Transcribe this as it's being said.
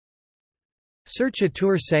Sir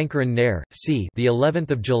Chatur Sankaran Nair, c. the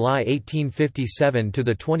 11th of July 1857 to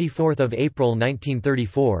the 24th of April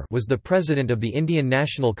 1934, was the president of the Indian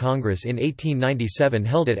National Congress in 1897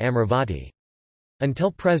 held at Amravati.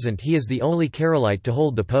 Until present, he is the only Keralite to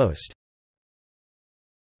hold the post.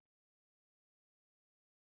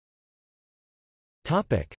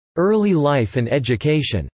 Topic: Early life and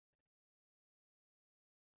education.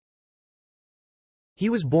 He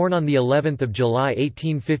was born on the 11th of July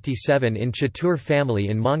 1857 in Chatur family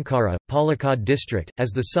in Mankara, Palakkad district, as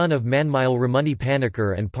the son of Manmail Ramuni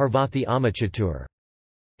Panikkar and Parvathi Amma Chatur.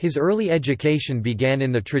 His early education began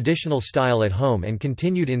in the traditional style at home and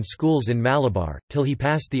continued in schools in Malabar, till he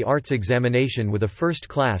passed the arts examination with a first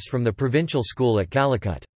class from the provincial school at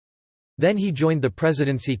Calicut. Then he joined the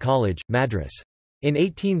Presidency College, Madras. In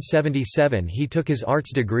 1877 he took his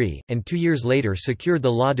arts degree, and 2 years later secured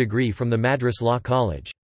the law degree from the Madras Law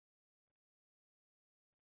College.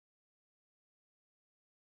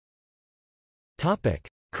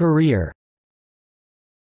 Career.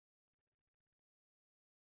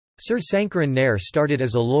 Sir Sankaran Nair started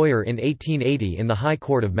as a lawyer in 1880 in the High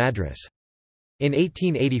Court of Madras. In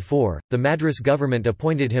 1884, the Madras government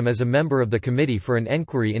appointed him as a member of the Committee for an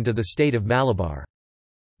Enquiry into the State of Malabar.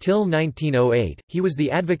 Till 1908, he was the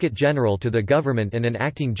Advocate General to the government and an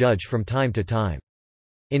acting judge from time to time.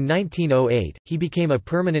 In 1908, he became a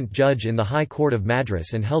permanent judge in the High Court of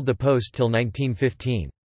Madras and held the post till 1915.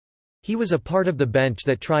 He was a part of the bench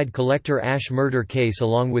that tried Collector Ash murder case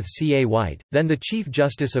along with C. A. White, then the Chief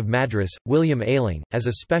Justice of Madras, William Ayling, as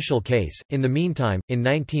a special case. In the meantime, in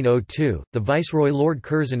 1902, the Viceroy Lord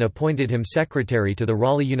Curzon appointed him secretary to the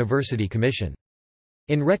Raleigh University Commission.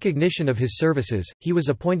 In recognition of his services, he was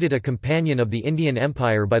appointed a Companion of the Indian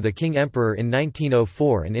Empire by the King Emperor in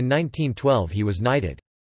 1904 and in 1912 he was knighted.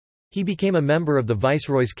 He became a member of the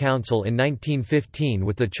Viceroy's Council in 1915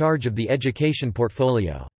 with the charge of the education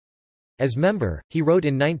portfolio. As member, he wrote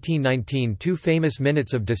in 1919 two famous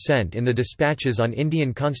minutes of dissent in the dispatches on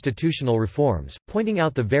Indian constitutional reforms, pointing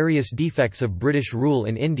out the various defects of British rule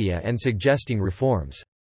in India and suggesting reforms.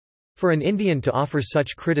 For an Indian to offer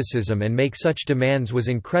such criticism and make such demands was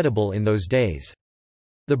incredible in those days.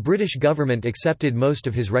 The British government accepted most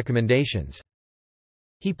of his recommendations.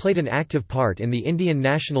 He played an active part in the Indian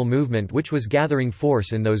national movement which was gathering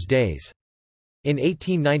force in those days. In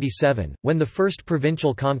 1897, when the first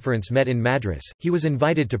provincial conference met in Madras, he was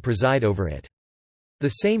invited to preside over it. The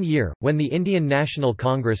same year, when the Indian National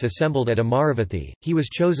Congress assembled at Amaravathi, he was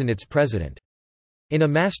chosen its president. In a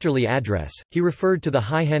masterly address, he referred to the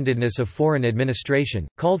high-handedness of foreign administration,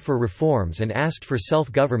 called for reforms and asked for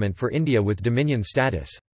self-government for India with dominion status.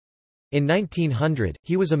 In 1900,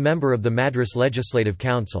 he was a member of the Madras Legislative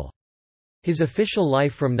Council. His official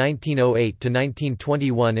life from 1908 to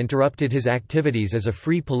 1921 interrupted his activities as a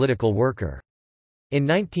free political worker. In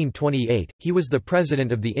 1928, he was the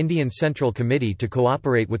president of the Indian Central Committee to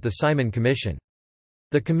cooperate with the Simon Commission.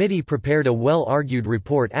 The committee prepared a well-argued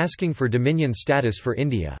report asking for dominion status for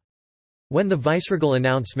India. When the viceregal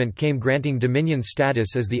announcement came granting dominion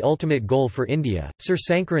status as the ultimate goal for India, Sir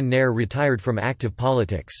Sankaran Nair retired from active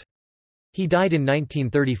politics. He died in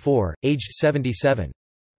 1934, aged 77.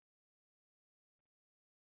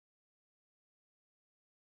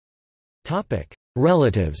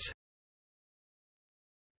 Relatives.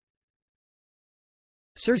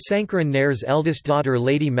 Sir Sankaran Nair's eldest daughter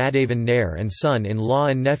Lady Madhavan Nair and son-in-law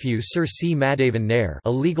and nephew Sir C. Madhavan Nair,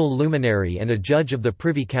 a legal luminary and a judge of the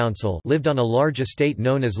Privy Council, lived on a large estate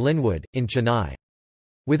known as Linwood, in Chennai.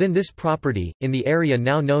 Within this property, in the area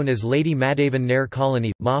now known as Lady Madhavan Nair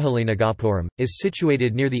Colony, Mahalinagapuram, is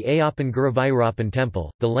situated near the Ayappan Guruvayurappan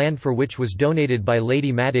temple, the land for which was donated by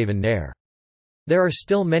Lady Madhavan Nair. There are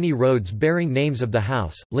still many roads bearing names of the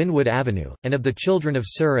house, Linwood Avenue, and of the children of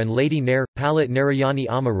Sir and Lady Nair, Palat Narayani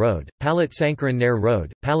Amma Road, Palat Sankaran Nair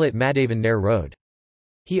Road, Palat Madhavan Nair Road.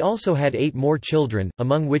 He also had 8 more children,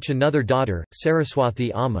 among which another daughter,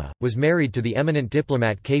 Saraswathi Amma, was married to the eminent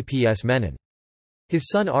diplomat K.P.S. Menon. His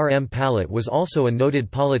son R. M. Palat was also a noted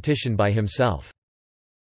politician by himself.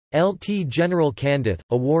 Lt. General Kandith,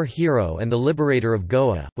 a war hero and the liberator of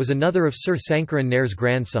Goa, was another of Sir Sankaran Nair's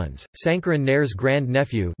grandsons. Sankaran Nair's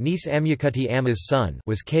grand-nephew Niece Amyakutti Amma's son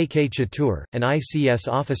was K. K. Chatur, an ICS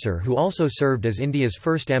officer who also served as India's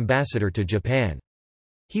first ambassador to Japan.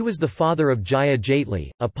 He was the father of Jaya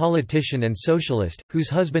Jaitley, a politician and socialist, whose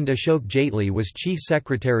husband Ashok Jaitley was Chief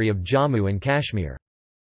Secretary of Jammu and Kashmir.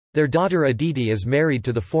 Their daughter Aditi is married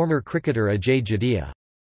to the former cricketer Ajay Jadeja.